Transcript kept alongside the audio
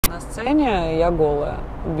на сцене, я голая,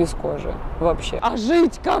 без кожи вообще. А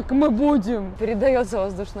жить как мы будем? Передается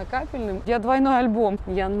воздушно-капельным. Я двойной альбом,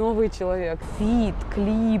 я новый человек. Фит,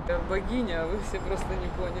 клип. Я богиня, вы все просто не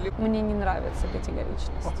поняли. Мне не нравится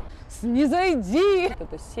категоричность. Снизойди!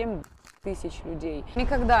 Это 7 тысяч людей.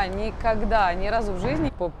 Никогда, ни разу в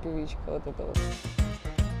жизни поп-певичка вот это вот.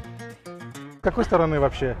 С какой стороны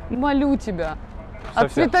вообще? Молю тебя.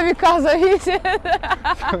 От цветовика зависит.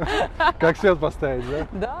 Как свет поставить,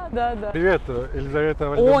 да? Да. Привет, Елизавета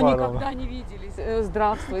Вальдемаровна. О, никогда не виделись.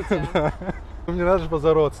 Здравствуйте. Мне надо же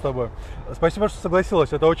поздороваться с тобой. Спасибо, что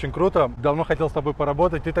согласилась, это очень круто. Давно хотел с тобой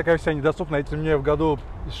поработать. Ты такая вся недоступная. Если мне в году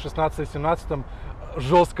 16-17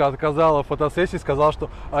 жестко отказала в фотосессии, сказала, что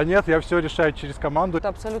нет, я все решаю через команду. Это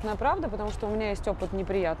абсолютная правда, потому что у меня есть опыт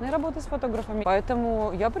неприятной работы с фотографами,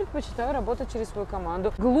 поэтому я предпочитаю работать через свою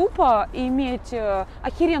команду. Глупо иметь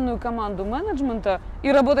охеренную команду менеджмента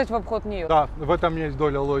и работать в обход нее. Да, в этом есть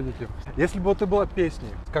доля логики. Если бы ты была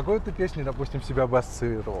песней, с какой ты песней, допустим, себя бы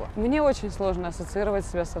ассоциировала? Мне очень сложно ассоциировать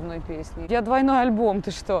себя с одной песней. Я двойной альбом,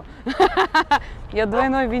 ты что? Я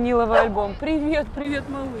двойной виниловый альбом. Привет,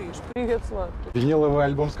 малыш, привет, сладкий. Виниловый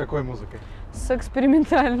альбом с какой музыкой? С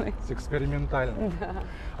экспериментальной. С экспериментальной. Да.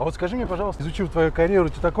 А вот скажи мне, пожалуйста, изучив твою карьеру, у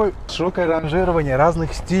тебя такое широкое ранжирование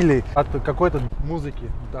разных стилей, от какой-то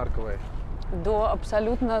музыки дарковой до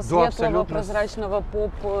абсолютно светлого, прозрачного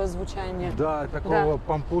поп-звучания. Да, такого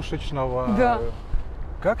помпушечного. Да.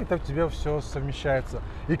 Как это у тебя все совмещается?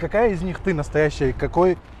 И какая из них ты настоящая, и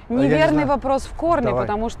какой... Неверный вопрос в корне, Давай.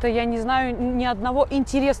 потому что я не знаю ни одного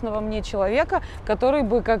интересного мне человека, который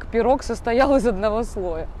бы как пирог состоял из одного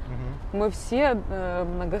слоя. Мы все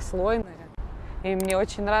многослойные. И мне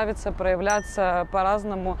очень нравится проявляться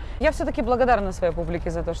по-разному. Я все-таки благодарна своей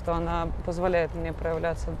публике за то, что она позволяет мне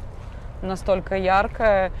проявляться настолько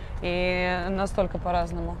ярко и настолько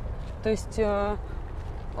по-разному. То есть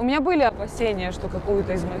у меня были опасения, что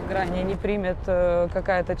какую-то из моих граней не примет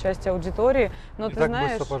какая-то часть аудитории, но не ты так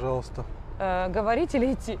знаешь... быстро, пожалуйста. Говорить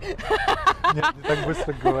или идти? Нет, не так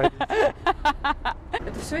быстро говорить.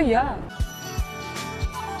 Это все я.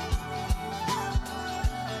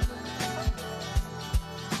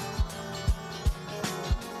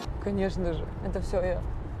 Конечно же, это все я.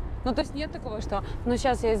 Ну, то есть нет такого, что ну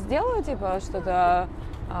сейчас я сделаю, типа, что-то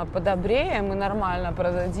подобрее, мы нормально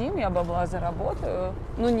продадим, я бабла заработаю.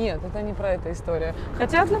 Ну нет, это не про эту историю.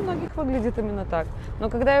 Хотя для многих выглядит именно так. Но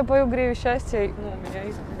когда я пою «Грею счастье», ну, у меня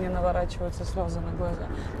искренне наворачиваются слезы на глаза.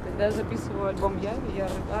 Когда я записываю альбом «ЯАВЬ», я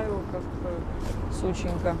рыдаю как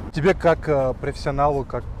сученька. Тебе как профессионалу,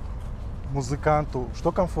 как музыканту,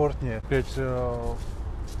 что комфортнее? Петь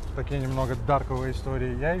такие немного дарковые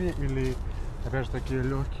истории «ЯАВИ» или, опять же, такие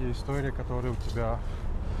легкие истории, которые у тебя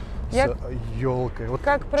с «Ёлкой»? Вот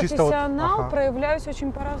как профессионал вот, проявляюсь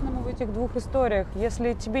очень по-разному в этих двух историях.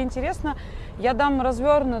 Если тебе интересно, я дам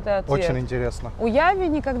развернутый ответ. Очень интересно. У ЯАВИ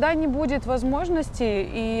никогда не будет возможности,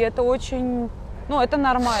 и это очень... Ну, это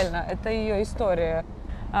нормально, это ее история.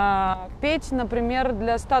 Петь, например,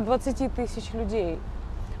 для 120 тысяч людей.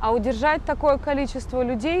 А удержать такое количество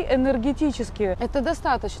людей энергетически – это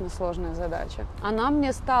достаточно сложная задача. Она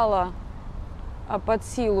мне стала под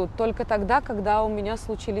силу только тогда, когда у меня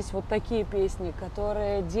случились вот такие песни,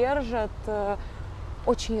 которые держат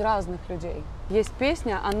очень разных людей. Есть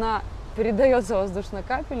песня, она передается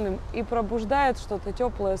воздушно-капельным и пробуждает что-то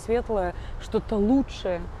теплое, светлое, что-то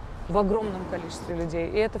лучшее в огромном количестве людей.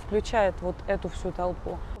 И это включает вот эту всю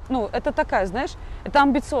толпу. Ну, это такая, знаешь, это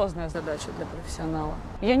амбициозная задача для профессионала.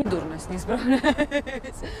 Я не дурно с ней справляюсь,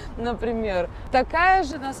 например. Такая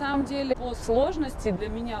же, на самом деле, по сложности для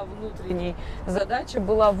меня внутренней задача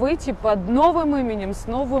была выйти под новым именем, с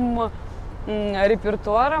новым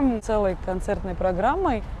репертуаром, целой концертной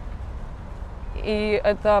программой. И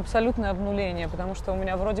это абсолютное обнуление, потому что у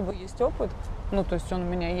меня вроде бы есть опыт, ну, то есть он у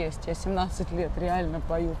меня есть. Я 17 лет реально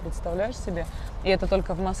пою, представляешь себе? И это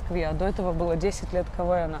только в Москве, а до этого было 10 лет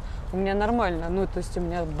КВН. У меня нормально, ну, то есть у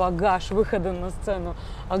меня багаж выхода на сцену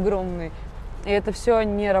огромный. И это все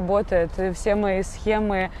не работает. И все мои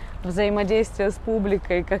схемы взаимодействия с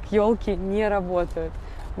публикой, как «Ёлки», не работают.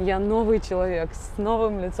 Я новый человек, с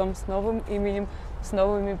новым лицом, с новым именем, с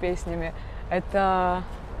новыми песнями. Это...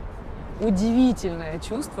 удивительное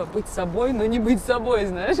чувство быть собой, но не быть собой,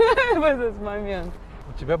 знаешь, в этот момент.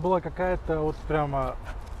 У тебя была какая-то вот прямо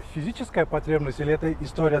физическая потребность или это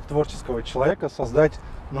история творческого человека создать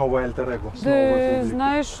новое альтер-эго? Да,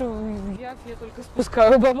 знаешь, в ЯАВ я только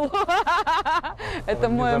спускаю бабло. Это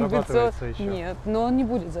мой амбициозный... Нет, но он не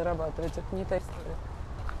будет зарабатывать, это не та история.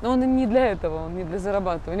 Но он и не для этого, он не для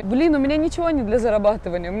зарабатывания. Блин, у меня ничего не для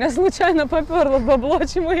зарабатывания. У меня случайно поперло бабло,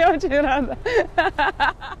 чему я очень рада.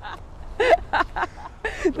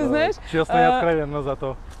 Ты знаешь? Честно и откровенно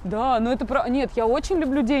зато. Да, но это про... Нет, я очень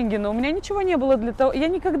люблю деньги, но у меня ничего не было для того... Я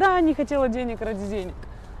никогда не хотела денег ради денег.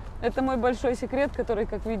 Это мой большой секрет, который,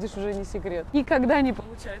 как видишь, уже не секрет. Никогда не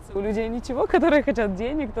получается у людей ничего, которые хотят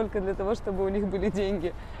денег только для того, чтобы у них были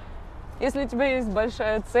деньги. Если у тебя есть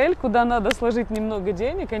большая цель, куда надо сложить немного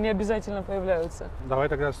денег, они обязательно появляются. Давай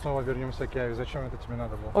тогда снова вернемся к ЯАВЬ. Зачем это тебе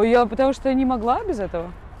надо было? Ой, потому что я не могла без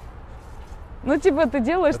этого. Ну, типа, ты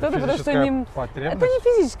делаешь что-то, потому что не... потребность? Это не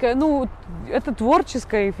физическая, ну, это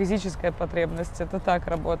творческая и физическая потребность. Это так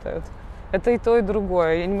работает. Это и то, и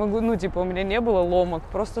другое. Я не могу, ну, типа, у меня не было ломок.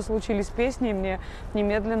 Просто случились песни, и мне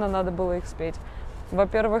немедленно надо было их спеть.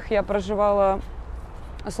 Во-первых, я проживала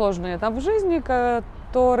сложный этап в жизни,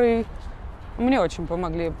 который... Мне очень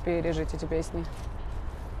помогли пережить эти песни.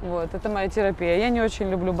 Вот, это моя терапия. Я не очень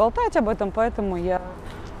люблю болтать об этом, поэтому я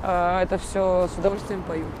это все с удовольствием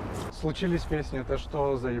пою. Случились песни, это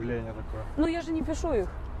что за явление такое? Ну, я же не пишу их.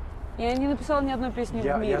 Я не написала ни одной песни в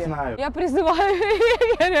мире. Я знаю. Я призываю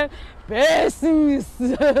песни,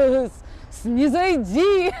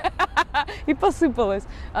 снизойди. И посыпалась.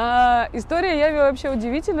 История ЯАВИ вообще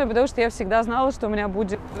удивительная, потому что я всегда знала, что у меня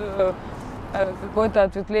будет какое-то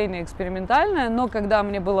ответвление экспериментальное, но когда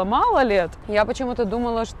мне было мало лет, я почему-то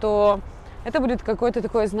думала, что это будет какой-то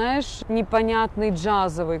такой, знаешь, непонятный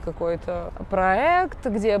джазовый какой-то проект,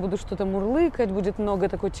 где я буду что-то мурлыкать, будет много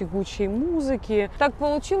такой тягучей музыки. Так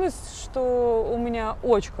получилось, что у меня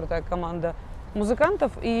очень крутая команда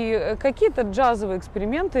музыкантов, и какие-то джазовые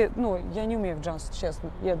эксперименты, ну, я не умею в джаз, честно,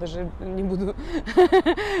 я даже не буду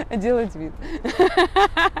делать вид.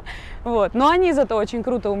 Вот. Но они зато очень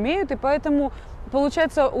круто умеют, и поэтому,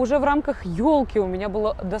 получается, уже в рамках «Ёлки» у меня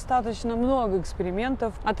было достаточно много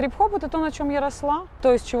экспериментов. А трип-хоп — это то, на чем я росла,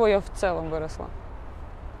 то, из чего я в целом выросла.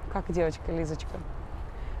 Как девочка Лизочка.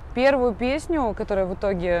 Первую песню, которая в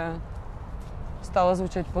итоге стала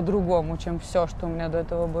звучать по-другому, чем все, что у меня до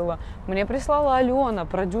этого было, мне прислала Алена,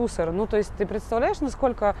 продюсер. Ну, то есть ты представляешь,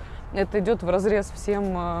 насколько это идет вразрез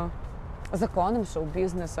всем законам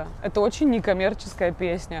шоу-бизнеса. Это очень некоммерческая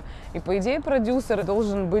песня. И, по идее, продюсер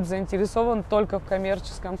должен быть заинтересован только в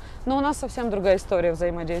коммерческом. Но у нас совсем другая история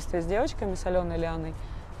взаимодействия с девочками, с Аленой и Лианой.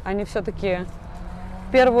 Они все-таки,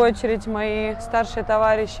 в первую очередь, мои старшие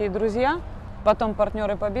товарищи и друзья, потом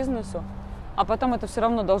партнеры по бизнесу, а потом это все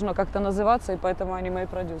равно должно как-то называться, и поэтому они мои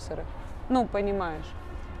продюсеры. Ну, понимаешь.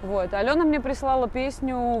 Вот. Алена мне прислала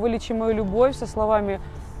песню «Вылечи мою любовь» со словами: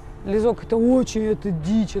 «Лизок, это очень, это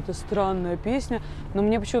дичь, это странная песня, но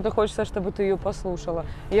мне почему-то хочется, чтобы ты ее послушала».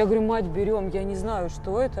 И я говорю: мать, берем, я не знаю,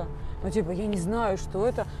 что это. Ну, типа, я не знаю, что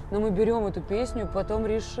это, но мы берем эту песню, потом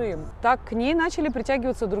решим. Так к ней начали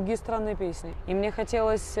притягиваться другие странные песни. И мне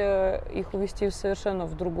хотелось их увести совершенно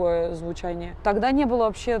в другое звучание. Тогда не было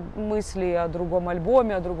вообще мыслей о другом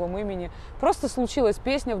альбоме, о другом имени. Просто случилась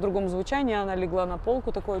песня в другом звучании, она легла на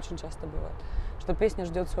полку. Такое очень часто бывает, что песня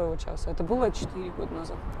ждет своего часа. Это было 4 года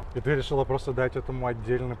назад. И ты решила просто дать этому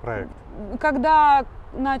отдельный проект? Когда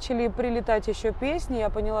начали прилетать еще песни, я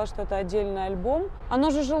поняла, что это отдельный альбом. Оно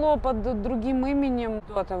же жило под другим именем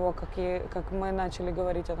до того, как мы начали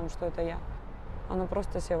говорить о том, что это я. Оно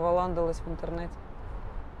просто себе валандалось в интернете.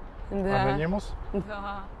 Да. Анонимус?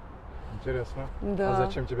 Да. Интересно. Да. А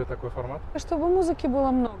зачем тебе такой формат? Чтобы музыки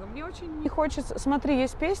было много. Мне очень не хочется... Смотри,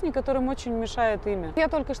 есть песни, которым очень мешает имя. Я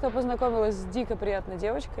только что познакомилась с дико приятной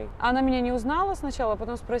девочкой. Она меня не узнала сначала,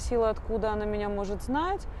 потом спросила, откуда она меня может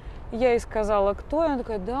знать. Я ей сказала, кто. И она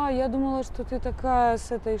такая: да, я думала, что ты такая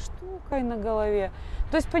с этой штукой на голове.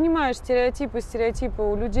 То есть, понимаешь, стереотипы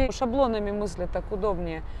у людей шаблонами мыслят так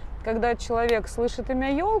удобнее. Когда человек слышит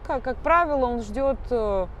имя Ёлка, как правило, он ждет...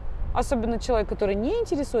 Особенно человек, который не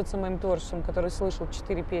интересуется моим творчеством, который слышал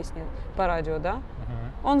 4 песни по радио, да?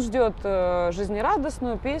 Он ждет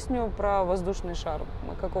жизнерадостную песню про воздушный шар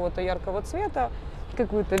какого-то яркого цвета,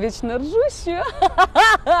 какую-то вечно ржущую.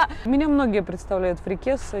 Меня многие представляют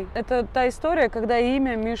фрикессой. Это та история, когда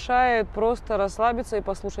имя мешает просто расслабиться и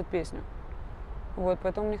послушать песню. Вот,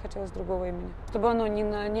 поэтому мне хотелось другого имени. Чтобы оно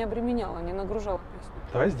не обременяло, не нагружало песню.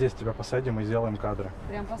 Давай здесь тебя посадим и сделаем кадры.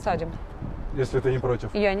 Прям посадим. Если ты не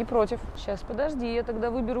против. Я не против. Сейчас, подожди, я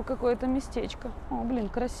тогда выберу какое-то местечко. О, блин,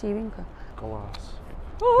 красивенько. Класс.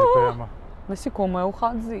 Ты прямо насекомое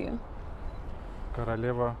ухадзи.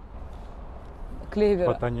 Королева клевера.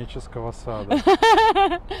 Ботанического сада.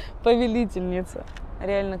 Повелительница.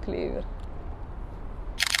 Реально клевер.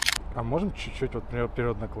 А можем чуть-чуть вот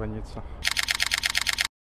вперед наклониться?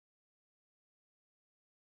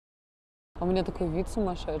 У меня такой вид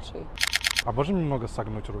сумасшедший. А можем немного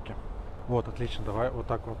согнуть руки? Вот, отлично, давай вот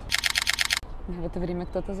так вот. В это время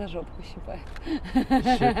кто-то за жопку щипает.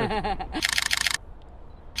 Щипать.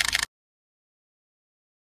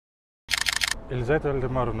 Елизавета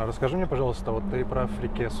Вальдемаровна, расскажи мне, пожалуйста, вот ты про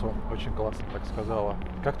фрикесу очень классно так сказала.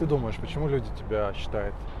 Как ты думаешь, почему люди тебя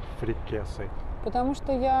считают фрикесой? Потому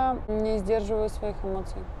что я не сдерживаю своих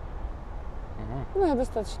эмоций. Ну, я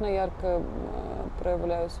достаточно ярко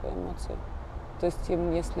проявляю свои эмоции. То есть,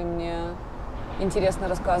 если мне интересно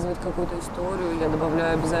рассказывать какую-то историю, я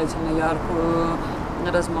добавляю обязательно яркую,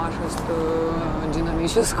 размашистую,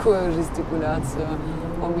 динамическую жестикуляцию.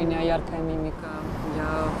 У меня яркая мимика.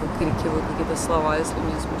 Я выкрикиваю какие-то слова, если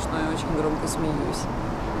мне смешно, я очень громко смеюсь.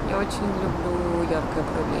 Я очень люблю яркое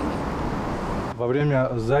проявление. Во время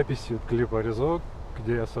записи клипа «Резо»,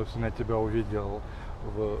 где я, собственно, тебя увидел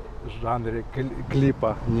в жанре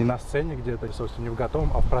клипа, не на сцене где-то, собственно, не в готовом,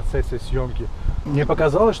 а в процессе съемки, мне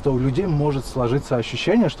показалось, что у людей может сложиться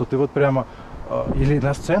ощущение, что ты вот прямо или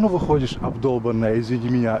на сцену выходишь обдолбанная, извини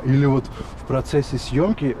меня, или вот в процессе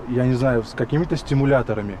съемки, я не знаю, с какими-то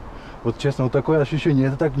стимуляторами. Вот честно, вот такое ощущение,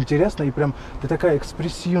 это так интересно, и прям ты такая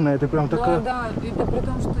экспрессивная, ты прям такая... Да, это при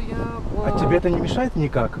том, что я... А тебе это не мешает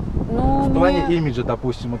никак? Ну, в плане имиджа,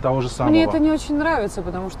 допустим, вот того же самого. Мне это не очень нравится,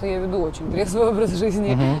 потому что я веду очень трезвый образ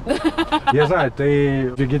жизни. Я знаю, ты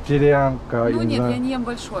вегетарианка. Ну нет, я не ем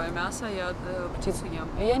большое мясо, я птицу ем.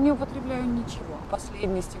 Я не употребляю ничего.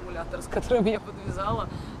 Последний стимулятор, с которым я подвязала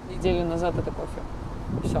неделю назад, это кофе.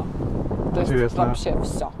 Все. То есть интересно. Вообще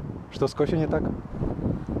все. Что с кофе не так?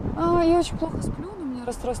 Я очень плохо сплю, но у меня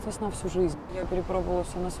расстройство сна всю жизнь. Я перепробовала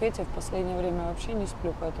все на свете, в последнее время вообще не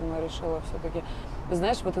сплю, поэтому я решила все-таки...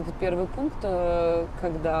 Знаешь, вот этот первый пункт,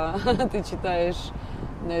 когда ты читаешь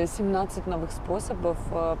 17 новых способов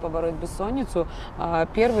побороть бессонницу,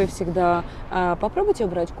 первый всегда попробуйте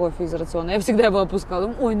убрать кофе из рациона. Я всегда его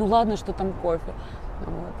опускала. Ой, ну ладно, что там кофе.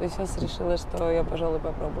 Вот. И сейчас решила, что я, пожалуй,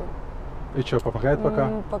 попробую. И что, помогает пока?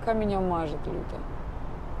 Пока меня мажет люто.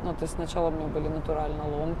 Ну, то есть сначала у меня были натурально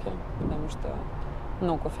ломки, потому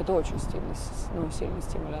что, кофе это очень стильный, сильный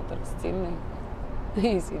стимулятор, стильный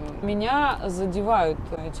и сильный. Меня задевают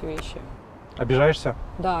эти вещи. Обижаешься?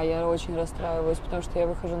 Да, я очень расстраиваюсь, потому что я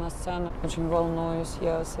выхожу на сцену, очень волнуюсь,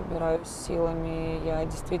 я собираюсь силами, я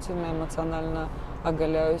действительно эмоционально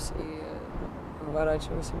оголяюсь и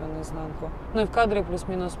выворачиваю себя наизнанку. Ну и в кадре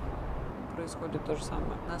плюс-минус происходит то же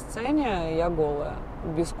самое. На сцене я голая,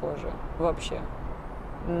 без кожи, вообще.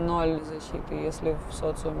 0 защиты. Если в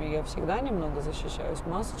социуме я всегда немного защищаюсь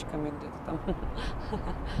масочками где-то там,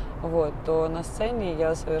 вот, то на сцене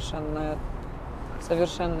я совершенно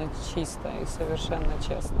чистая и совершенно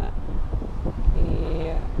честная.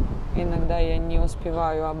 И иногда я не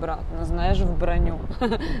успеваю обратно, знаешь, в броню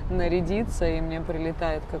нарядиться, и мне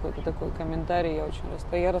прилетает какой-то такой комментарий,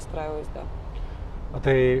 я расстраиваюсь, да. А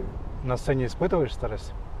ты на сцене испытываешь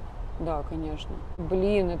стресс? Да, конечно.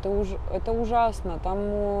 Блин, это ужасно.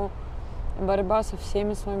 Там борьба со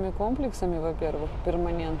всеми своими комплексами, во-первых,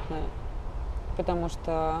 перманентная. Потому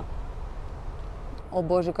что, о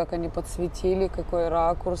боже, как они подсветили, какой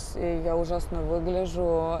ракурс, и я ужасно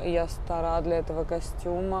выгляжу, я стара для этого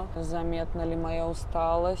костюма. Заметна ли моя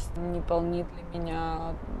усталость, не полнит ли меня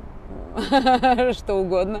что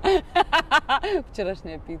угодно.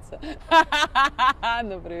 Вчерашняя пицца.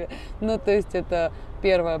 Например. Ну, то есть это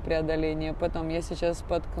первое преодоление. Потом я сейчас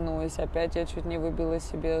споткнулась. Опять я чуть не выбила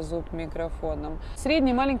себе зуб микрофоном.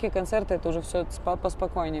 Средние маленькие концерты это уже все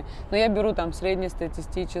поспокойнее. Но я беру там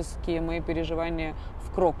среднестатистические мои переживания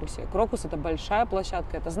в Крокусе. Крокус это большая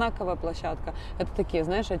площадка, это знаковая площадка. Это такие,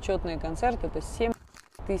 знаешь, отчетные концерты. Это 7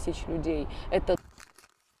 тысяч людей.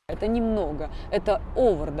 Это немного. Это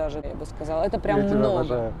овер даже, я бы сказала. Это прям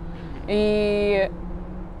много. И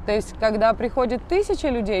то есть, когда приходит 1000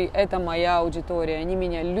 людей, это моя аудитория. Они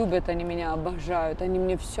меня любят, они меня обожают, они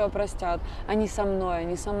мне все простят. Они со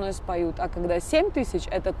мной споют. А когда 7000,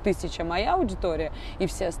 это 1000 моя аудитория. И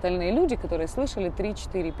все остальные люди, которые слышали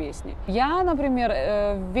 3-4 песни. Я, например,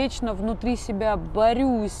 вечно внутри себя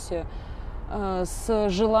борюсь с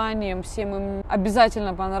желанием всем им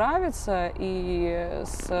обязательно понравиться и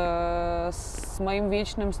с моим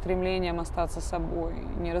вечным стремлением остаться собой,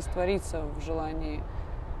 не раствориться в желании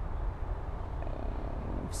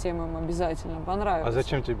всем им обязательно понравиться. А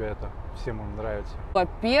зачем тебе это? Всем им нравится?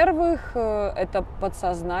 Во-первых, это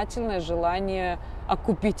подсознательное желание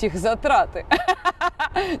окупить их затраты.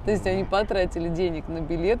 То есть они потратили денег на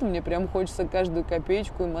билет, мне прям хочется каждую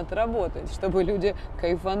копеечку им отработать, чтобы люди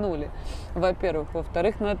кайфанули. Во-первых.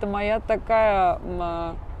 Во-вторых, это моя такая...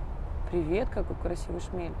 Привет, какой красивый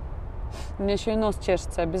шмель. У меня еще и нос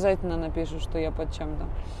чешется, обязательно напишу, что я под чем-то.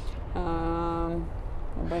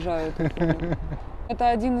 Обожаю эту фигню. Это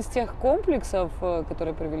один из тех комплексов,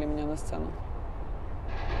 которые привели меня на сцену.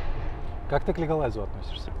 Как ты к легалайзу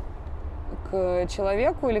относишься? К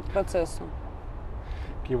человеку или к процессу?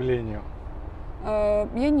 К явлению.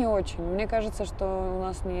 Я не очень. Мне кажется, что у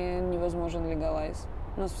нас невозможен легалайз.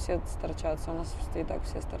 У нас все сторчатся, у нас и так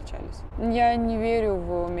все сторчались. Я не верю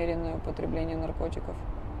в умеренное употребление наркотиков.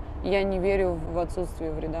 Я не верю в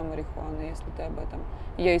отсутствие вреда марихуаны, если ты об этом.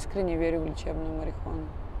 Я искренне верю в лечебную марихуану.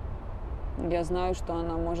 Я знаю, что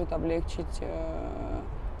она может облегчить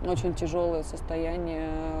очень тяжелое состояние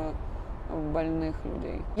больных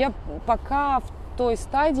людей. Я пока в той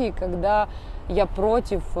стадии, когда я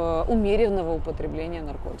против умеренного употребления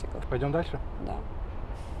наркотиков. Пойдем дальше? Да.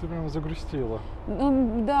 Ты прям загрустила.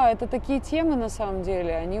 Ну, да, это такие темы на самом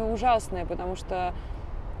деле, они ужасные, потому что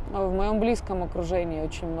в моем близком окружении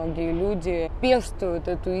очень многие люди пестуют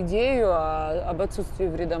эту идею об отсутствии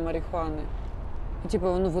вреда марихуаны.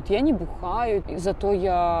 Типа, ну вот я не бухаю, зато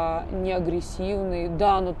я не агрессивный.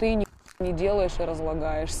 Да, но ты не делаешь и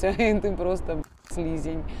разлагаешься, и ты просто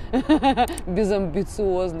слизень,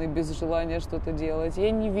 безамбициозный, без желания что-то делать.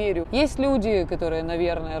 Я не верю. Есть люди, которые,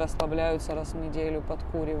 наверное, расслабляются раз в неделю,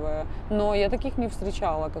 подкуривая, но я таких не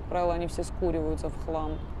встречала. Как правило, они все скуриваются в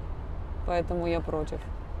хлам. Поэтому я против.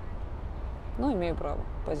 Ну, имею право,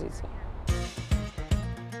 позиция.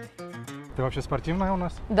 Ты вообще спортивная у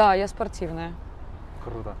нас? Да, я спортивная.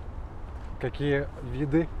 Круто. Какие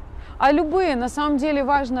виды? А любые, на самом деле,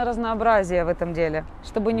 важно разнообразие в этом деле,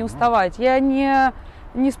 чтобы не уставать. Я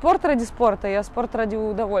не спорт ради спорта, я спорт ради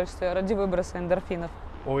удовольствия, ради выброса эндорфинов.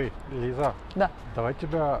 Ой, Лиза, да. Давай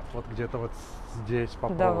тебя вот где-то вот здесь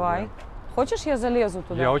попробуем. Давай. Хочешь, я залезу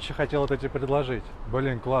туда? Я очень хотел это тебе предложить.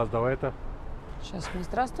 Блин, класс, давай это. Сейчас мы,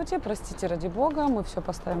 здравствуйте, простите, ради бога, мы все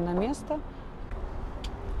поставим на место.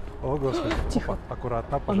 О, Господи. Тихо. Опа,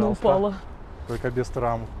 аккуратно, пожалуйста. Она упала. Только без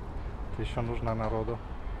травм. Еще нужна народу.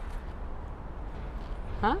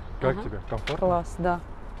 А? Как тебе? Комфортно? Класс, да.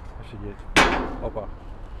 Офигеть. Опа.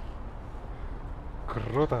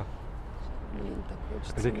 Круто. Блин, так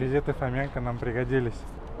хочется. Реквизиты Фоменко нам пригодились.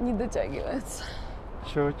 Не дотягивается.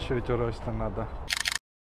 Чуть-чуть роста надо.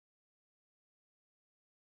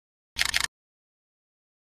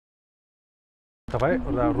 Давай,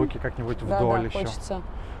 да, руки как-нибудь вдоль еще. Хочется.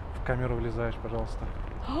 В камеру влезаешь, пожалуйста.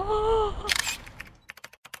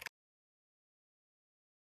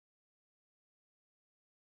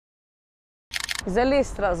 Залезь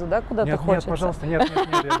сразу, да, куда-то нет, хочется? Нет, пожалуйста, нет,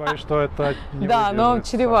 я боюсь, что это не да, но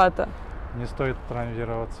выдержится. чревато. Не стоит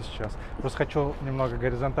травмироваться сейчас. Просто хочу немного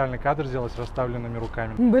горизонтальный кадр сделать с расставленными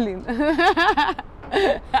руками. Блин.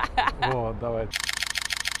 Вот, давай.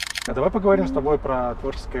 А давай поговорим с тобой про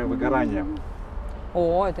творческое выгорание.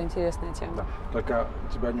 О, это интересная тема. Да, только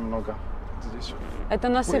у тебя немного здесь. Это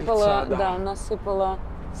насыпало, пыльца, да. Насыпало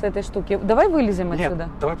с этой штуки. Давай вылезем отсюда.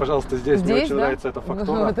 Нет, давай, пожалуйста, здесь. Мне очень нравится эта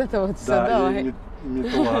фактура. Вот это вот все, да, давай. И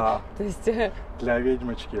метла. То есть... Для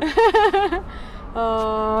ведьмочки.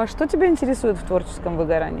 Что тебя интересует в творческом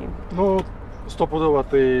выгорании? Ну, стопудово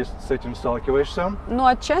ты с этим сталкиваешься. Ну,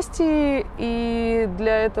 отчасти и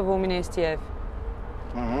для этого у меня есть ЯАВЬ.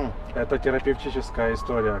 Это терапевтическая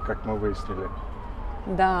история, как мы выяснили.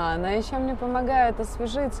 Да, она еще мне помогает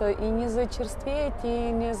освежиться и не зачерстветь, и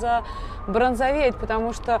не забронзоветь,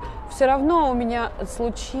 потому что все равно у меня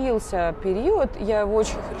случился период, я его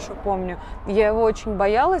очень хорошо помню, я его очень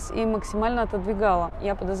боялась и максимально отодвигала.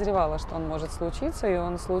 Я подозревала, что он может случиться, и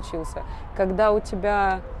он случился. Когда у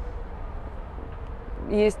тебя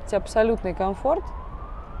есть абсолютный комфорт,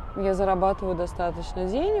 я зарабатываю достаточно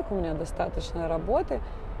денег, у меня достаточно работы,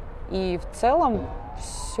 и в целом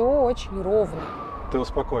все очень ровно. Ты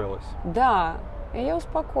успокоилась? Да, и я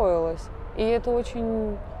успокоилась. И это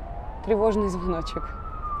очень тревожный звоночек.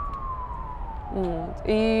 Вот.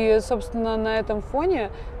 И, собственно, на этом фоне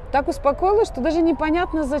так успокоилась, что даже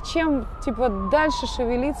непонятно, зачем, типа, дальше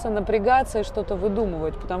шевелиться, напрягаться и что-то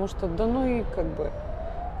выдумывать. Потому что, да ну и как бы,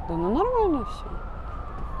 да ну нормально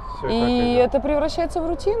все. И это превращается в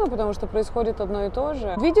рутину, потому что происходит одно и то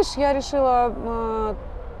же. Видишь, я решила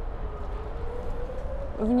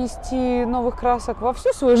внести новых красок во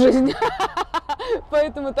всю свою жизнь.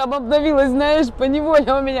 Поэтому там обновилось, знаешь,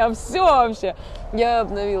 поневоле у меня все вообще. Я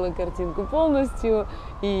обновила картинку полностью,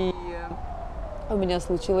 и у меня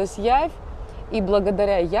случилась ЯАВЬ. И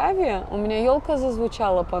благодаря ЯАВе у меня ёлка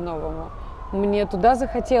зазвучала по-новому. Мне туда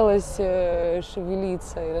захотелось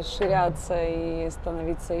шевелиться и расширяться, и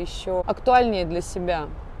становиться еще актуальнее для себя,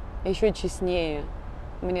 еще честнее.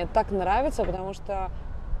 Мне так нравится, потому что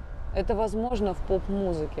это возможно в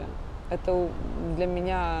поп-музыке. Это для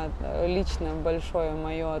меня лично большое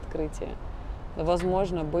мое открытие.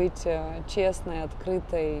 Возможно быть честной,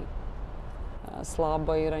 открытой,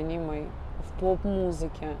 слабой, ранимой в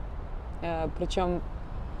поп-музыке. Причем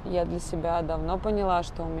я для себя давно поняла,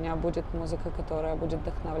 что у меня будет музыка, которая будет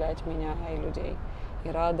вдохновлять меня и людей.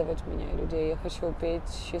 и радовать меня, и людей. Я хочу петь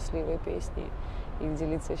счастливые песни и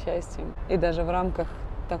делиться счастьем. И даже в рамках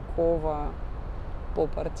такого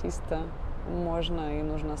поп-артиста можно и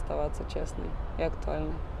нужно оставаться честной и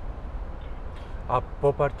актуальной. А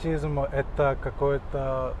поп-артизм — это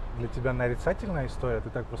какое-то для тебя нарицательная история? Ты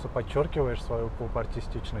так просто подчеркиваешь свою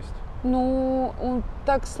поп-артистичность? Ну,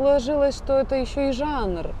 так сложилось, что это еще и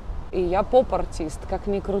жанр. И я поп-артист, как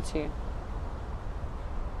ни крути.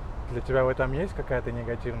 Для тебя в этом есть какая-то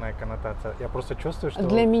негативная коннотация? Я просто чувствую, что...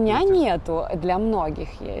 Для меня нету, для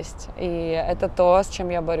многих есть. И это то, с чем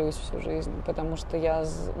я борюсь всю жизнь. Потому что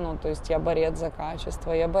я борец за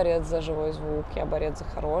качество, я борец за живой звук, я борец за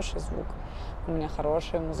хороший звук. У меня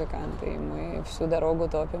хорошие музыканты, и мы всю дорогу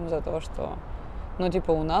топим за то, что...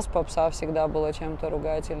 у нас попса всегда была чем-то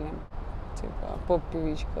ругательным.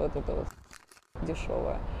 Поп-певичка вот это вот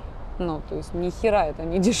дешевая. Ни хера это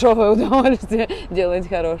не дешевое удовольствие делать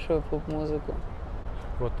хорошую поп-музыку.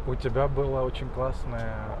 Вот у тебя было очень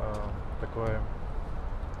классное такое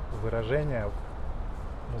выражение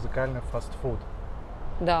 — музыкальный фастфуд.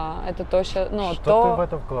 Да, это то, что... Что ты в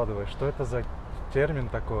это вкладываешь? Что это за термин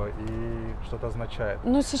такой и что это означает?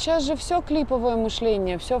 Сейчас же все клиповое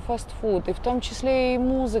мышление, все фастфуд, и в том числе и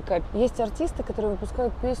музыка. Есть артисты, которые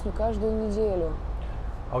выпускают песню каждую неделю.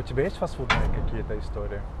 А у тебя есть фастфудные какие-то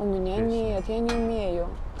истории? У меня песни? нет, я не умею,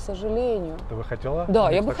 к сожалению. Ты бы хотела? Да,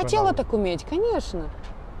 я бы хотела так уметь, конечно.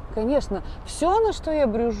 Конечно. Все, на что я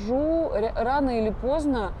брюжу, рано или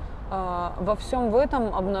поздно во всем в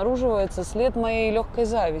этом обнаруживается след моей легкой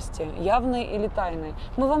зависти, явной или тайной.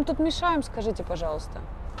 Мы вам тут мешаем, скажите, пожалуйста.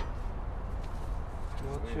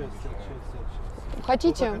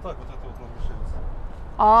 Хотите? Вот это нам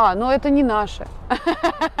мешается. Это не наше.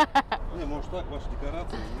 Не, может так, ваши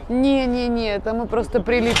декорации? Не, это мы просто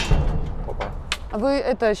прилип. Опа. Вы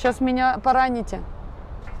сейчас меня пораните.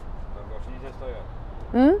 Так, вообще нельзя стоять.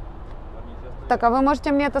 М? Там нельзя стоять. Так, а вы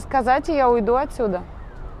можете мне это сказать, и я уйду отсюда?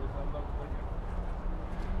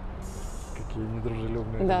 Какие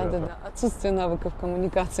недружелюбные Да. ребята. Отсутствие навыков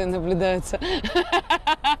коммуникации наблюдается.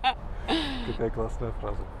 Какая классная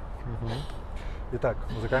фраза. Угу. Итак,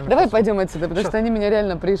 музыкальный Давай фастфуд. пойдем отсюда, потому что они меня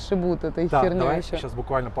реально пришибут этой Да, херней давай еще. сейчас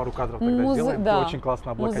буквально пару кадров тогда сделаем. Да. Ты очень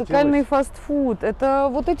классно облокотилась. Музыкальный фастфуд. Это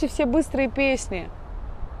вот эти все быстрые песни.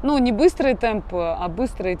 Не быстрые темпы, а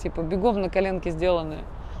быстрые, бегом на коленке сделанные.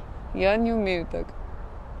 Я не умею так.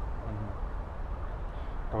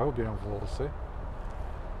 Давай уберем волосы.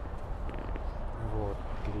 Вот,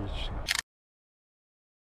 отлично.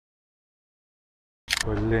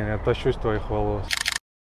 Блин, я тащусь твоих волос.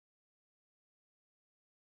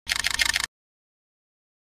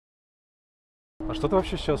 А что ты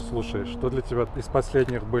вообще сейчас слушаешь? Что для тебя из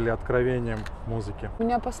последних были откровением музыки? У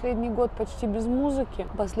меня последний год почти без музыки.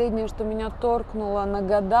 Последнее, что меня торкнуло на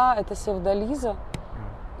года, это Севдализа,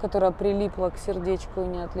 которая прилипла к сердечку и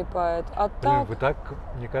не отлипает. А Блин, так, вы так,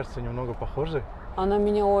 мне кажется, немного похожи. она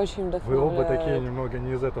меня очень Вы вдохновляет. оба такие немного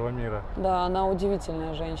не из этого мира. Да, она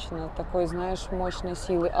удивительная женщина, такой, знаешь, мощной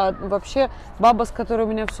силы. А вообще, баба, с которой у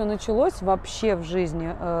меня все началось, вообще в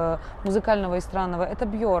жизни музыкального и странного, это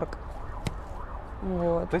Бьорк.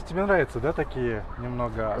 Вот. То есть тебе нравятся, да, такие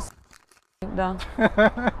немного... Да.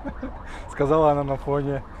 Сказала она на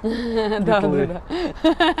фоне метлы.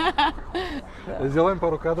 Да. Сделаем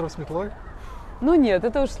пару кадров с метлой? Нет,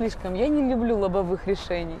 это уж слишком. Я не люблю лобовых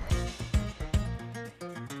решений.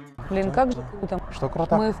 Блин, как же круто. Что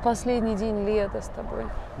круто? Мы в последний день лета с тобой.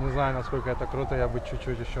 Не знаю, насколько это круто, я бы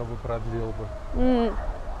чуть-чуть еще бы продлил бы.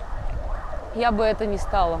 Я бы это не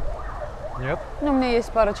стала. Нет? У меня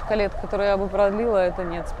есть парочка лет, которые я бы продлила, это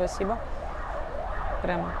нет, спасибо.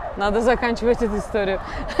 Прям надо заканчивать эту историю.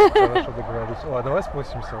 Хорошо, договорились. А давай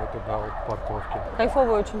спустимся вот туда, вот к парковке.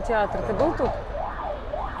 Кайфовый очень театр. Ты был тут?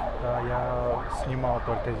 Да, я снимал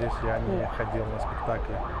только здесь, я не ходил на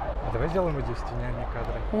спектакли. А давай сделаем вот здесь с тенями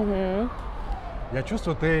кадры. Угу. Я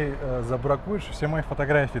чувствую, ты забракуешь все мои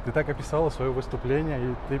фотографии. Ты так описала свое выступление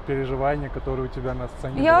и ты переживания, которые у тебя на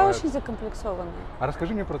сцене Я бывают. очень закомплексованная. А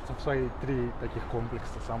расскажи мне про свои 3 таких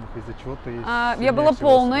комплекса самых, из-за чего ты Я сильнее была всего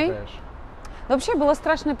полной. страдаешь. Вообще была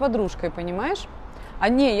страшной подружкой, понимаешь?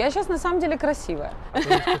 Я сейчас на самом деле красивая. А ты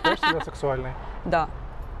не считаешь себя сексуальной? Да,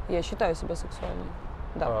 я считаю себя сексуальной.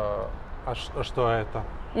 Да. А что это?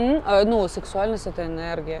 Сексуальность — это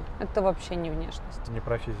энергия. Это вообще не внешность. Не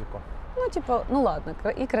про физику. Ладно,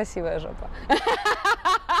 и красивая жопа.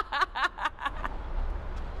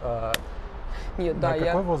 Нет, да, На я...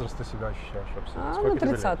 какой возраст ты себя ощущаешь вообще? Сколько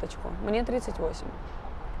тебе лет? 30-очку. Мне 38. Класс.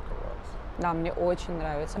 Да, мне очень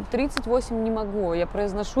нравится. 38 не могу, я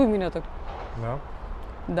произношу, и меня так... Да?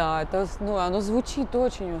 Да, это, оно звучит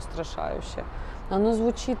очень устрашающе. Оно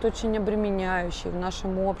звучит очень обременяюще в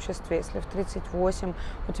нашем обществе. Если в 38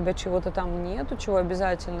 у тебя чего-то там нету, чего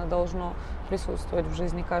обязательно должно присутствовать в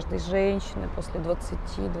жизни каждой женщины после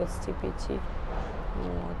 20-25,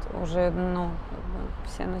 вот, уже, ну,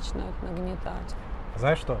 все начинают нагнетать.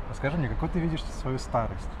 Знаешь что? Расскажи мне, какой ты видишь свою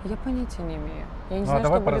старость? Я понятия не имею. Я не Ну, знаю,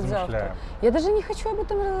 давай что будет завтра. Я даже не хочу об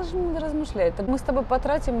этом размышлять. Мы с тобой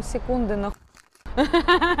потратим секунды на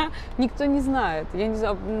Никто не знает. Я не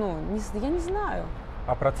знаю, ну, я не знаю.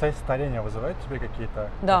 А процесс старения вызывает тебе какие-то...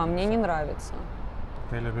 Да, мне не нравится.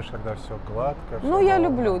 Ты любишь, когда все гладко? Ну, я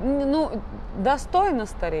люблю. Ну, достойно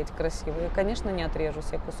стареть красиво. Я, конечно, не отрежу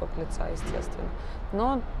себе кусок лица, естественно.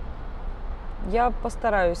 Но я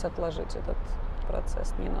постараюсь отложить этот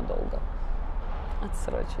процесс ненадолго.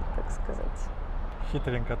 Отсрочить, так сказать.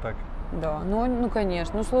 Хитренько так. Да, ну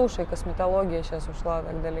конечно. Ну, слушай, косметология сейчас ушла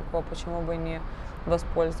так далеко. Почему бы не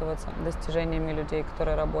воспользоваться достижениями людей,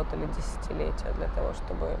 которые работали десятилетия для того,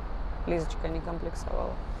 чтобы Лизочка не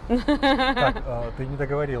комплексовала. Так, ты не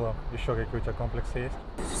договорила. Еще какие у тебя комплексы есть?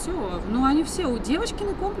 Все. Ну, они все. У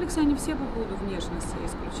девочкины комплексы, они все по поводу внешности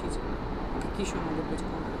исключительно. Какие еще могут быть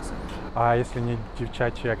комплексы? А если не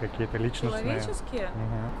девчачьи, а какие-то личностные? Человеческие?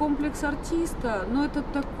 Угу. Комплекс артиста, ну это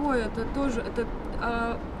такое, это тоже, это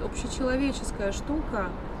общечеловеческая штука,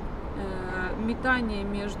 метание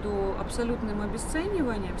между абсолютным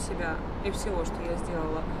обесцениванием себя и всего, что я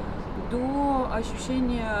сделала, до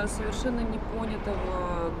ощущения совершенно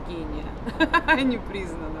непонятого гения,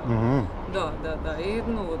 непризнанного. Угу. Да, и,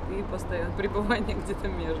 ну, вот, и постоянно пребывание где-то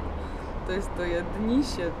между. То есть то я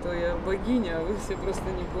днище, то я богиня, а вы все просто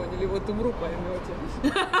не поняли. Вот умру, поймете.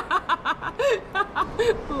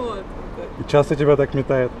 Вот. И часто тебя так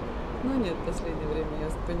метает? Ну нет, в последнее время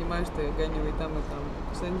я понимаю, что я гоню и там,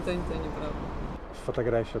 что не то, не правда.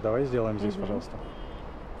 Фотографию давай сделаем здесь, пожалуйста.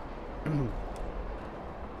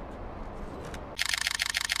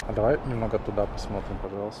 А давай немного туда посмотрим,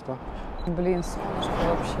 пожалуйста. Блин, солнышко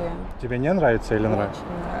вообще. Тебе не нравится или нравится?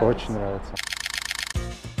 Очень нравится. Очень нравится.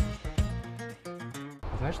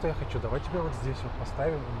 Знаешь, что я хочу? Давай тебя вот здесь вот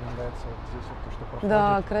поставим. Мне нравится вот здесь вот то, что проходит.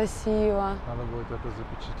 Да, красиво. Надо будет это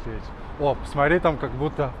запечатлеть. О, посмотри, там как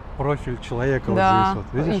будто профиль человека Да, вот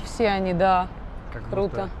здесь вот. Видишь? И все они, да. Как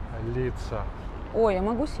Круто. будто лица. Ой, я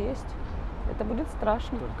могу сесть. Это будет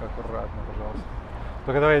страшно. Только аккуратно, пожалуйста.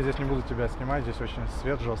 Только давай я здесь не буду тебя снимать, здесь очень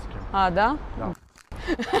свет жесткий. А, да? Да.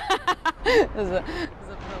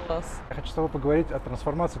 Забралась. Я хочу с тобой поговорить о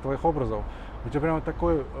трансформации твоих образов. У тебя прямо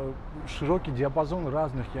такой широкий диапазон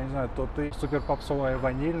разных, я не знаю, то ты супер попсовая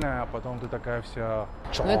ванильная, а потом ты такая вся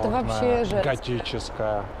черная, это вообще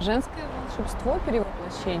готическая. Женское волшебство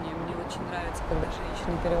перевоплощения мне очень нравится, когда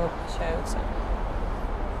женщины перевоплощаются.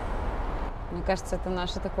 Мне кажется, это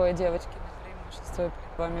наше такое девочкино преимущество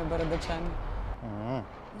перед вами, бородачами.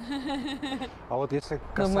 А вот если Но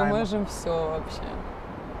касаемо... мы можем все вообще.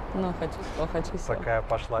 Ну, хочу то, хочу все. Такая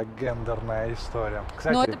пошла гендерная история.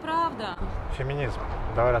 Кстати, Но это правда. феминизм.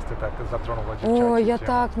 Давай, раз ты так затронула девчачью Ой, я тему.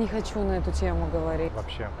 так не хочу на эту тему говорить.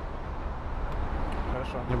 Вообще.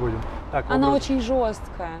 Хорошо, не будем. Так, Она образ. очень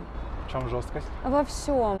жесткая. В чем жесткость? Во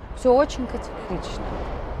всем. Все очень категорично.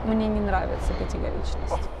 Мне не нравится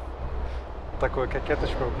категоричность. Такую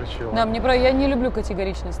кокеточку включила. Да, я не люблю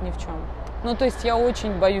категоричность ни в чем. Ну, то есть я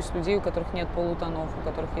очень боюсь людей, у которых нет полутонов, у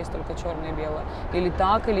которых есть только черное и белое. Или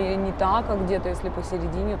так, или не так, а где-то, если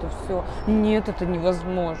посередине, то все. Нет, это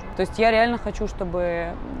невозможно. То есть я реально хочу,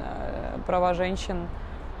 чтобы права женщин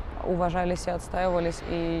уважались и отстаивались,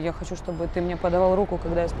 и я хочу, чтобы ты мне подавал руку,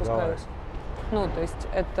 когда я спускаюсь. Ну, то есть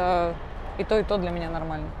это и то для меня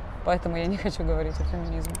нормально. Поэтому я не хочу говорить о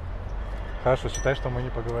феминизме. Хорошо, считай, что мы не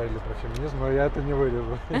поговорили про феминизм, но я это не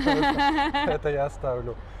вырежу. Это я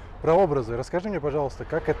оставлю. Про образы. Расскажи мне, пожалуйста,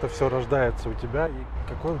 как это все рождается у тебя и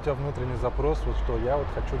какой у тебя внутренний запрос, вот что я вот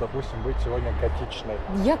хочу, допустим, быть сегодня готичной.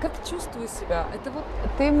 Я как чувствую себя. Это вот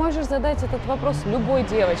ты можешь задать этот вопрос любой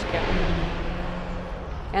девочке,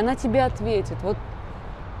 и она тебе ответит. Вот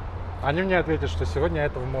Они мне ответят, что сегодня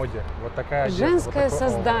это в моде. Вот такая одежда, женское вот такой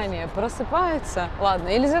создание просыпается. Ладно,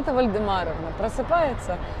 Елизавета Вальдемаровна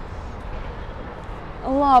просыпается.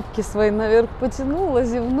 Лапки свои наверх потянула,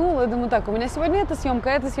 зевнула. Я думаю, так, у меня сегодня эта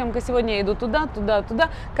съемка, сегодня я иду туда.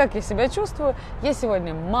 Как я себя чувствую? Я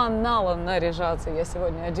сегодня манала наряжаться, я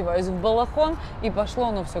сегодня одеваюсь в балахон, и пошло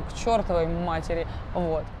оно все к чертовой матери.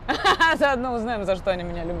 Вот. Заодно узнаем, за что они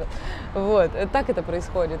меня любят. Вот, так это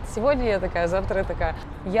происходит. Сегодня я такая, завтра я такая.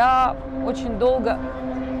 Я очень долго...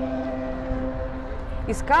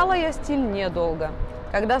 Искала я стиль недолго.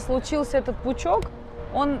 Когда случился этот пучок,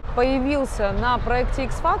 он появился на проекте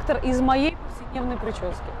X-Factor из моей повседневной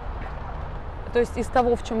прически. То есть из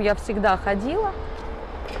того, в чем я всегда ходила,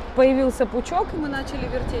 появился пучок, и мы начали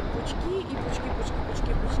вертеть пучки, и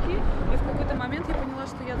пучки. И в какой-то момент я поняла,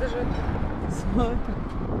 что я даже смотрю.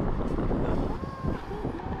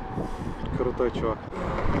 Крутой чувак.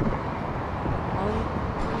 Он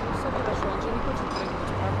все подошел, он же не хочет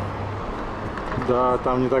прыгнуть, правда? Да,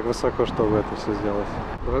 там не так высоко, чтобы это все сделать.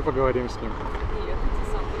 Давай поговорим с ним. Нет,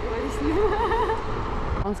 ты сам поговори с ним.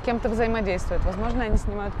 Он с кем-то взаимодействует. Возможно, они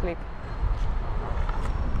снимают клип.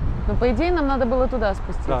 Но по идее нам надо было туда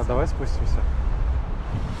спуститься. Да, давай спустимся.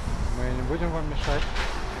 Мы не будем вам мешать.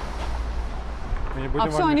 Мы не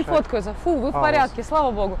будем все, они фоткаются. Фу, вы в порядке,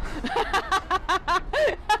 слава богу.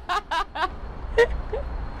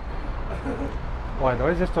 Ой,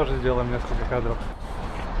 давай здесь тоже сделаем несколько кадров.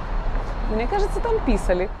 Мне кажется, там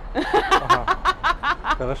писали. Ага.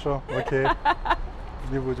 Хорошо, окей.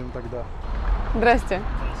 Не будем тогда. Здрасте.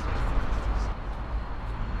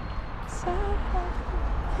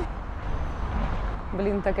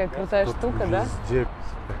 Блин, такая крутая штука, да? Везде.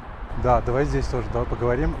 Да, давай здесь тоже, давай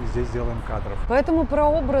поговорим и здесь сделаем кадров. Поэтому про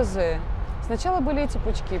образы. Сначала были эти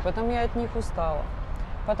пучки, потом я от них устала.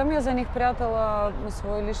 Потом я за них прятала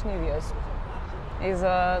свой лишний вес и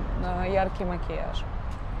за яркий макияж.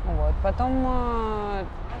 Вот. Потом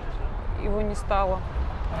его не стало.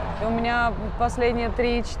 И у меня последние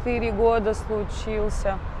 3-4 года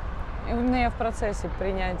случился. Именно я в процессе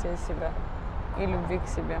принятия себя и любви к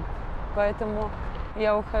себе. Поэтому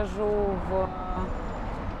я ухожу в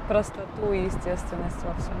простоту и естественность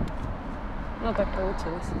во всем. Ну, так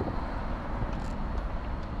получилось.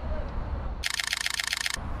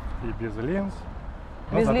 И без линз.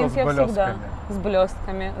 Без линз я всегда. С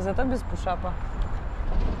блестками. Зато без пушапа.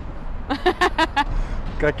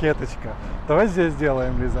 Кокеточка. Давай здесь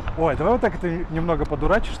сделаем, Лиза. Ой, давай вот так ты немного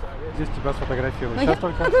подурачишь, я здесь тебя сфотографирую. Но сейчас я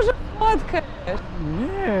только... уже фоткаешь.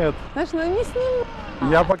 Нет. Знаешь, ну не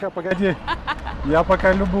снимай. Я пока, погоди. Я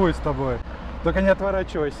пока любуюсь тобой. Только не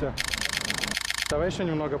отворачивайся. Давай еще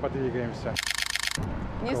немного подвигаемся.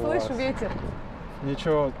 Не Класс. слышу ветер.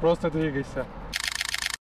 Ничего, просто двигайся.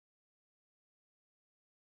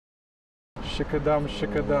 Щекодам,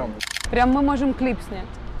 щекодам. Прям мы можем клип снять.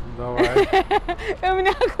 Давай. У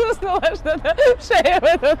меня хрустнуло что-то в шее в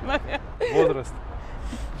этот момент. Возраст?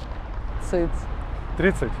 Цыц.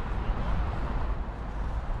 30.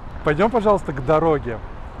 Пойдем, пожалуйста, к дороге.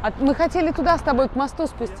 Мы хотели туда с тобой к мосту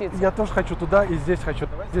спуститься. Я тоже хочу туда и здесь хочу.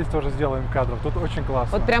 Давай здесь тоже сделаем кадров. Тут очень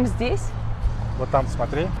классно. Вот прям здесь? Вот там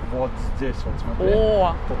смотри. Вот здесь вот смотри.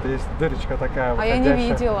 О! Тут есть дырочка такая. А я не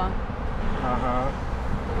видела. Ага.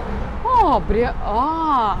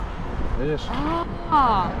 Видишь?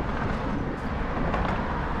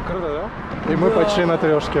 Круто, да? И мы почти на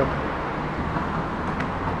трешке.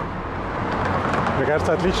 Мне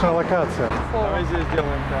кажется, отличная локация. Давай здесь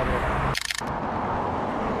сделаем кадры.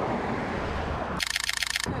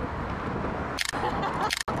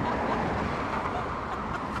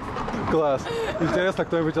 Класс. Интересно,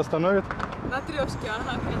 кто-нибудь остановит? На трешке,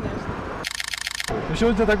 ага, конечно. Еще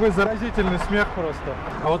у тебя такой заразительный смех просто.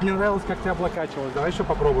 А вот мне нравилось, как тебя облокачивалось. Давай еще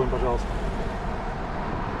попробуем, пожалуйста.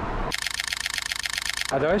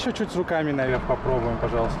 А давай еще чуть с руками наверх попробуем,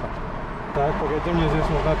 пожалуйста. Так, погоди, мне здесь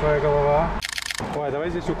нужна твоя голова. Ой, давай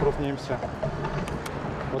здесь укрупнимся.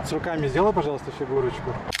 Вот с руками сделай, пожалуйста,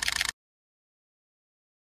 фигурочку.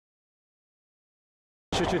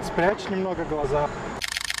 Чуть-чуть спрячь немного глаза.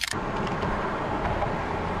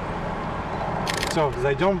 Все,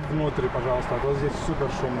 зайдем внутрь, пожалуйста, а то здесь супер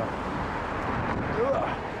шумно.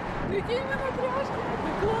 Прикинь, мы на трешке,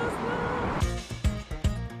 это классно.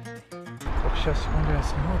 Так, сейчас, секунду, я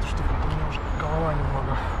сниму эту штуку, у меня уже голова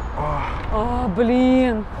немного. О,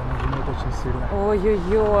 блин. Она жмет очень сильно.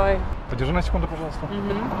 Ой-ой-ой. Подержи на секунду, пожалуйста.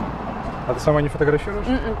 А ты сама не фотографируешь?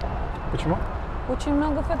 Почему? Очень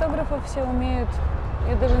много фотографов все умеют.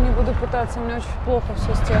 Я даже не буду пытаться, у меня очень плохо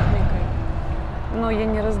все с техникой. Но я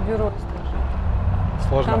не разберусь даже.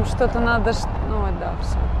 Сложно? Там что-то надо, ну да,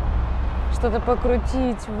 все. Что-то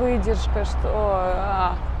покрутить, выдержка,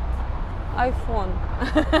 что... Айфон.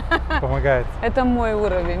 Помогает. Это мой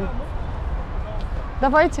уровень.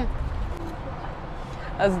 Давайте.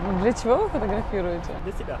 А для чего вы фотографируете?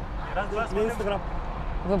 Для себя. Для Инстаграм.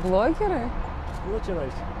 Вы блогеры?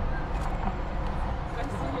 Начинайте.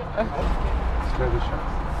 Следующее.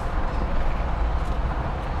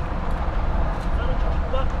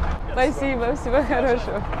 Спасибо, всего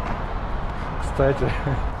хорошего. Кстати,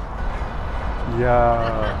 я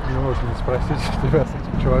не могу не спросить тебя с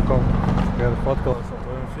этим чуваком, когда фоткался в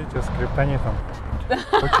твоем фите с криптонитом.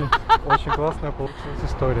 Очень классная получилась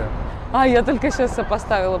история. Я только сейчас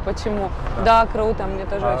сопоставила, почему. Да, круто, мне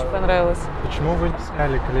тоже очень понравилось. Почему вы не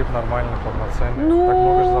сняли клип нормально, полноценный? Ну... Так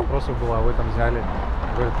много же запросов было, а вы там взяли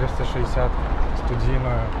говорит, 260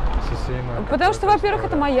 студийную, сессийную. Потому что, во-первых,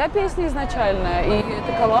 это моя песня изначальная, и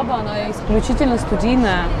эта коллаба, она исключительно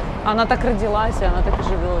студийная. Она так родилась, и она так и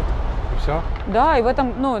живет. И все? Да, и в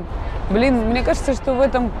этом, ну, блин, мне кажется, что в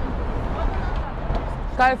этом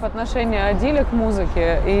кайф отношения Адиля к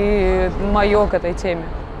музыке и мое к этой теме.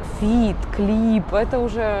 Фит, клип, это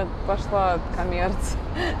уже пошла коммерция,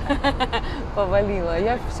 повалила.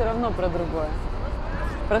 Я все равно про другое,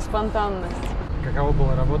 про спонтанность. Каково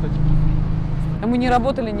было работать? Мы не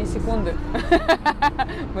работали ни секунды,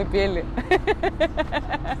 мы пели.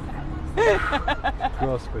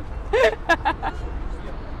 Господи.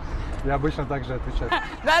 Я обычно так же отвечаю.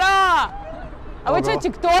 Здорово! А вы Ого. что,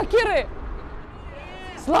 тиктокеры?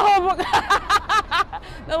 Слава богу!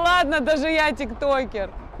 Ну ладно, даже я тиктокер.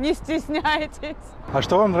 Не стесняйтесь. А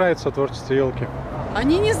что вам нравится в творчестве Ёлки?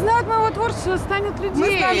 Они не знают моего творчества, станет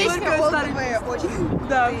людей. Только олдовые очень.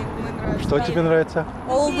 Да. Мы нравятся. Что тебе нравится?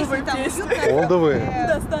 Олдовые песни. Олдовые?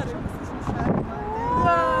 Да, старые.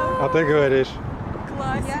 А ты говоришь,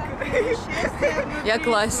 Я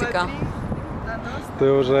классика.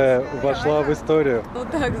 ты уже вошла в историю. Ну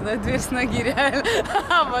так, знаешь, 2 с ноги реально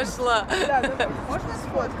вошла. Можно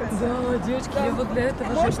сфоткаться? Да, девочки, я вот для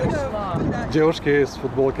этого же пришла. Девушки с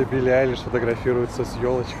футболкой Билли Айлиш фотографируются с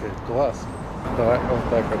елочкой. Класс. Давай вот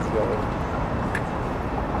так вот сделаем.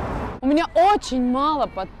 У меня очень мало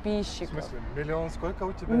В подписчиков. смысле, миллион сколько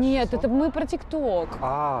у тебя? Нет, 600? это мы про ТикТок.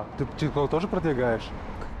 А, ты TikTok тоже продвигаешь?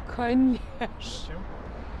 Конечно. Чем?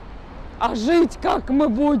 А жить как мы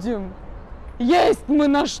будем? Есть мы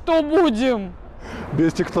на что будем?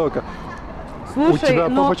 Без ТикТока. Слушай, У тебя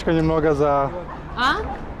но... попочка немного А?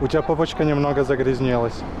 У тебя попочка немного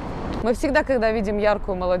загрязнелась. Мы всегда, когда видим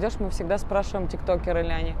яркую молодежь, мы всегда спрашиваем, тиктокеры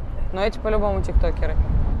ли они. Но эти по-любому тиктокеры.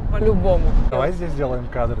 По-любому. Давай здесь сделаем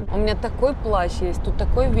кадры. У меня такой плащ есть, тут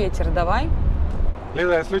такой ветер, давай.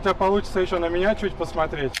 Лиза, если у тебя получится еще на меня чуть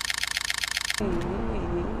посмотреть.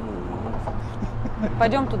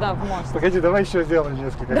 Пойдем туда, в мост. Погоди, давай еще сделаем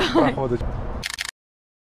несколько проходов.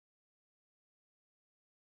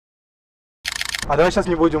 А давай сейчас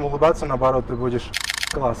не будем улыбаться, наоборот, ты будешь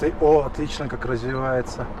класс. И, о, отлично, как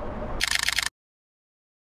развивается.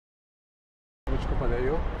 Ручку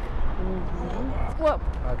подаю.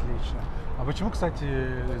 Отлично. А почему, кстати,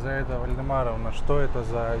 Елизавета Вальдемаровна, что это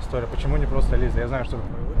за история? Почему не просто Лиза? Я знаю, что это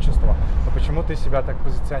твое отчество. Но почему ты себя так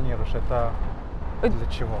позиционируешь? Это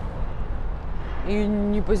для чего? И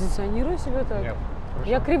не позиционирую себя так. Нет.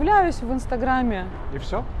 Я кривляюсь в Инстаграме, И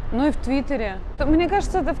все? ну и в Твиттере. Мне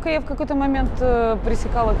кажется, я в какой-то момент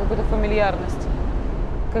пресекала какую-то фамильярность.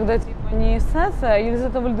 Когда типа не Саца, а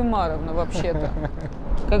Елизавета Вальдемаровна вообще-то.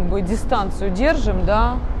 Как бы дистанцию держим,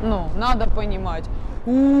 да? Ну, надо понимать.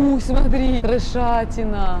 Смотри,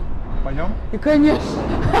 трешатина. Пойдем? И, конечно.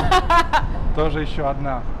 Тоже еще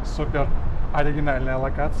одна супер оригинальная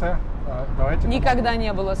локация. Давайте. Никогда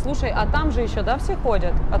не было. Слушай, а там же еще, да, все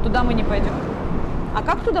ходят? А туда мы не пойдем? А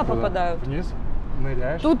как туда попадают? Вниз,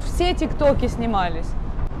 ныряешь. Тут все тиктоки снимались.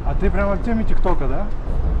 А ты прямо в теме ТикТока, да?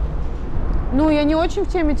 Ну, я не очень в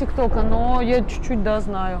теме ТикТока, но я чуть-чуть, да,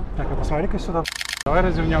 знаю. Так, а посмотри-ка сюда. Давай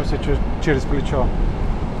развернемся через плечо.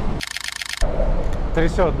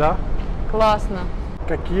 Трясет, да? Классно.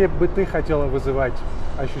 Какие бы ты хотела вызывать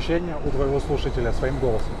ощущения у твоего слушателя своим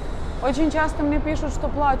голосом? Очень часто мне пишут, что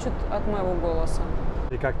плачут от моего голоса.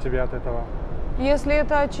 И как тебе от этого? Если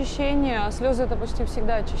это очищение, а слезы это почти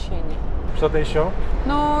всегда очищение. Что-то еще?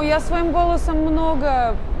 Но я своим голосом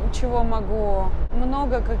много чего могу,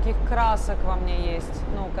 много каких красок во мне есть,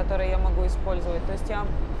 ну, которые я могу использовать. То есть я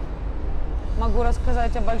могу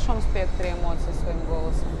рассказать о большом спектре эмоций своим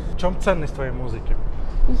голосом. В чем ценность твоей музыки?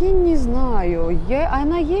 Я не знаю,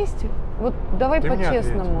 она есть? Вот давай Ты мне ответь.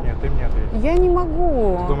 по-честному. Нет, ты мне ответь. Я не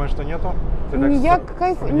могу. Ты думаешь, что нету? Ты так Я с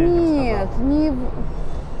кайф... сомнением Нет, сказала. не...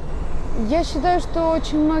 Я считаю, что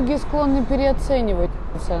очень многие склонны переоценивать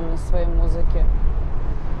ценность своей музыки.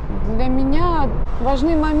 Для меня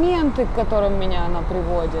важны моменты, к которым меня она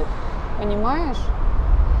приводит. Понимаешь?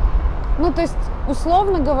 Ну, то есть,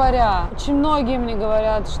 условно говоря, очень многие мне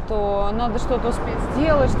говорят, что надо что-то успеть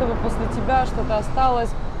сделать, чтобы после тебя что-то осталось.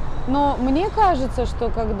 Но мне кажется, что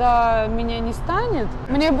когда меня не станет,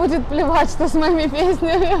 мне будет плевать, что с моими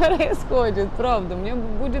песнями происходит. Правда, мне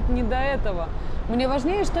будет не до этого. Мне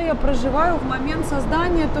важнее, что я проживаю в момент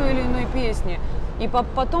создания той или иной песни. И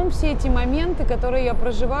потом все эти моменты, которые я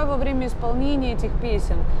проживаю во время исполнения этих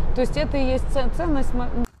песен. То есть это и есть ценность.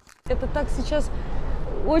 Это так сейчас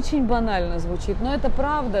очень банально звучит, но это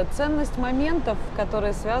правда. Ценность моментов,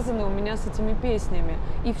 которые связаны у меня с этими песнями.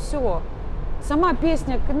 И все. Сама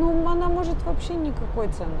песня, ну, она может вообще никакой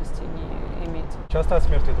ценности не иметь. Часто о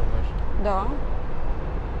смерти думаешь? Да.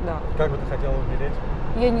 да. Как бы ты хотела умереть?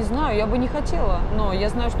 Я не знаю, я бы не хотела, но я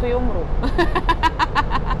знаю, что я умру.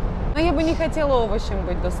 Но я бы не хотела овощем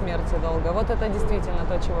быть до смерти долго. Вот это действительно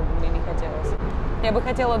то, чего бы мне не хотелось. Я бы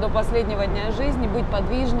хотела до последнего дня жизни быть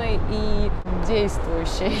подвижной и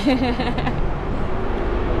действующей.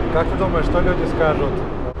 Как ты думаешь, что люди скажут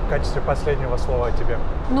в качестве последнего слова о тебе?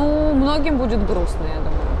 Ну, многим будет грустно, я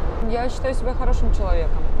думаю. Я считаю себя хорошим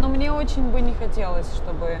человеком. Но мне очень бы не хотелось,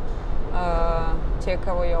 чтобы те,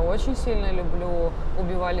 кого я очень сильно люблю,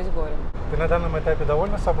 убивались горем. Ты на данном этапе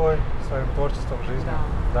довольна собой, своим творчеством в жизни?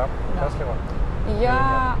 Да. Да? Счастлива?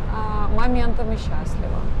 Я моментами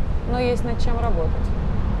счастлива, но есть над чем работать.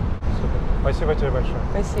 Супер. Спасибо тебе большое.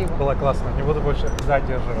 Спасибо. Было классно. Не буду больше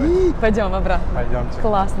задерживать. Пойдем обратно. Пойдемте.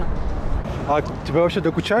 Классно. А тебя вообще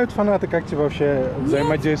докучают фанаты? Как тебе вообще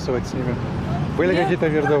взаимодействовать с ними? Были какие-то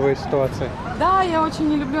вирдовые ситуации? Да, я очень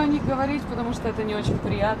не люблю о них говорить, потому что это не очень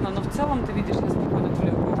приятно. Но в целом, ты видишь, я спокойно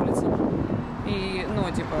гуляю по улицам. И, ну,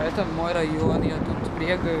 типа, это мой район, я тут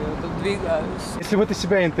бегаю, я тут двигаюсь. Если бы ты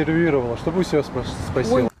себя интервьюировала, что бы у себя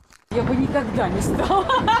спросила? Ой, я бы никогда не стала.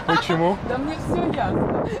 Почему? Да мне все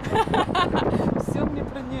ясно. Все мне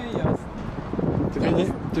про нее ясно.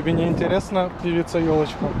 Тебе не интересна певица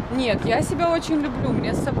Ёлочка? Нет, я себя очень люблю.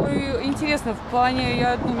 Мне с собой интересно. В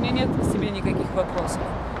плане, у меня нет к себе никаких вопросов.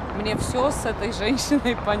 Мне все с этой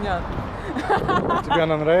женщиной понятно. Тебе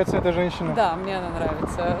она нравится, эта женщина? Да, мне она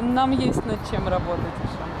нравится. Нам есть над чем работать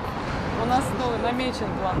еще. У нас намечен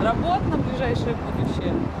план работ на ближайшее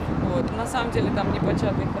будущее. Вот. На самом деле там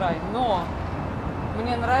непочатый край. Но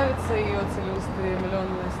мне нравится ее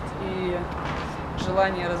целеустремленность и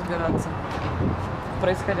желание разбираться в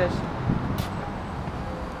происходящем.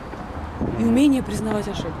 И умение признавать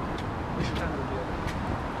ошибки.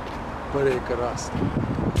 Прекрасно.